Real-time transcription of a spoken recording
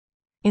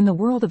In the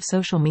world of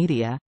social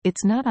media,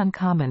 it's not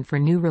uncommon for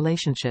new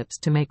relationships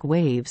to make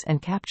waves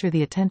and capture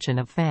the attention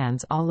of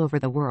fans all over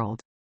the world.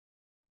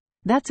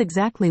 That's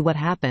exactly what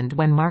happened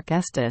when Mark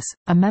Estes,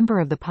 a member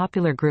of the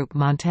popular group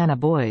Montana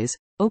Boys,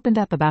 opened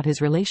up about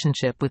his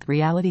relationship with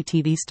reality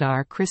TV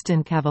star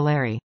Kristin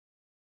Cavallari.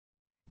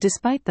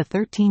 Despite the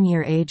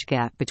 13-year age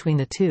gap between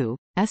the two,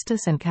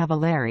 Estes and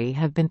Cavallari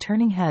have been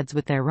turning heads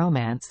with their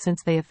romance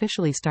since they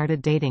officially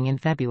started dating in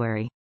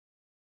February.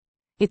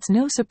 It's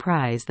no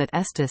surprise that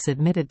Estes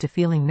admitted to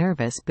feeling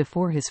nervous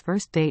before his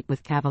first date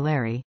with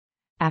Cavallari.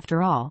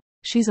 After all,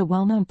 she's a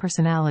well-known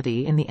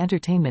personality in the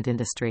entertainment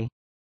industry.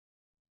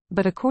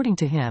 But according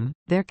to him,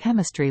 their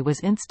chemistry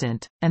was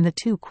instant, and the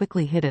two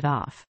quickly hit it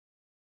off.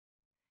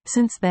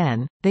 Since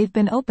then, they've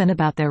been open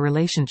about their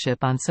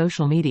relationship on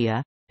social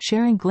media,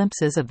 sharing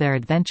glimpses of their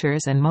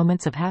adventures and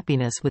moments of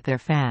happiness with their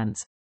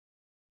fans.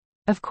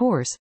 Of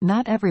course,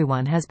 not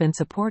everyone has been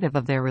supportive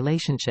of their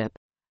relationship,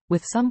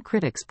 with some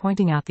critics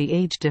pointing out the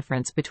age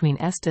difference between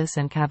Estes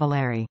and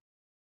Cavallari.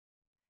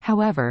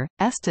 However,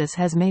 Estes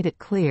has made it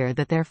clear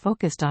that they're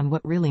focused on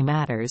what really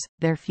matters,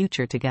 their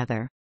future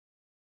together.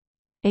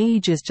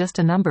 Age is just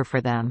a number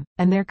for them,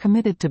 and they're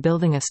committed to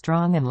building a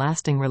strong and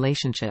lasting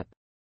relationship.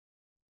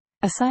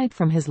 Aside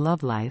from his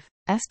love life,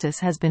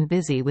 Estes has been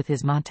busy with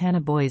his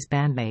Montana Boys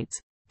bandmates,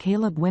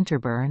 Caleb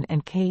Winterburn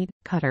and Cade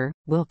Cutter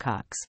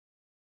Wilcox.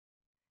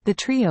 The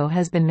trio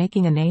has been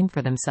making a name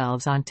for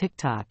themselves on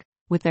TikTok,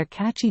 with their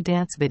catchy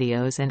dance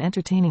videos and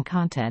entertaining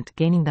content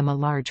gaining them a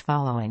large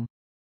following.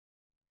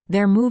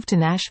 Their move to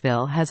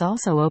Nashville has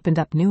also opened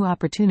up new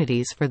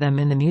opportunities for them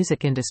in the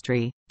music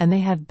industry, and they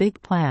have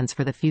big plans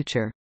for the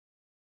future.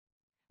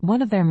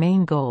 One of their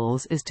main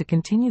goals is to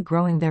continue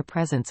growing their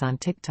presence on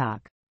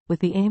TikTok, with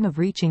the aim of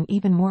reaching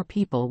even more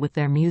people with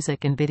their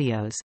music and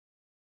videos.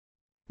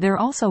 They're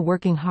also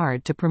working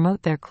hard to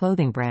promote their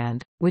clothing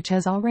brand, which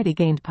has already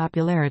gained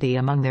popularity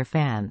among their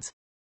fans.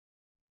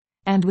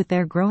 And with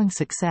their growing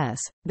success,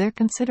 they're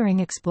considering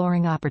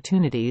exploring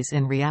opportunities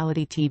in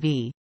reality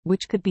TV,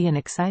 which could be an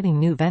exciting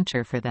new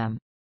venture for them.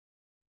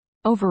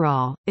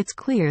 Overall, it's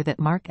clear that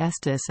Mark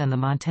Estes and the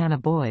Montana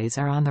Boys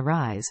are on the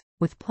rise,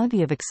 with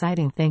plenty of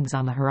exciting things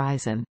on the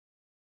horizon.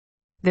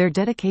 Their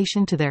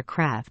dedication to their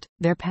craft,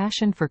 their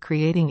passion for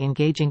creating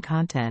engaging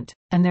content,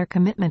 and their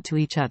commitment to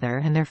each other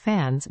and their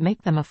fans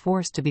make them a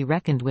force to be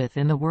reckoned with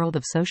in the world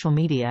of social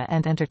media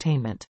and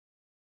entertainment.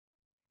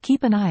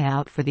 Keep an eye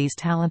out for these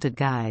talented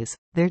guys,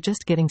 they're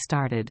just getting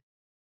started.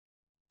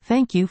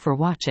 Thank you for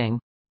watching.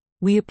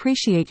 We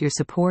appreciate your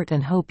support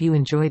and hope you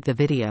enjoyed the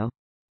video.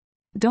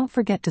 Don't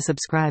forget to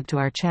subscribe to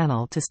our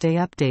channel to stay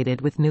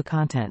updated with new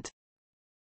content.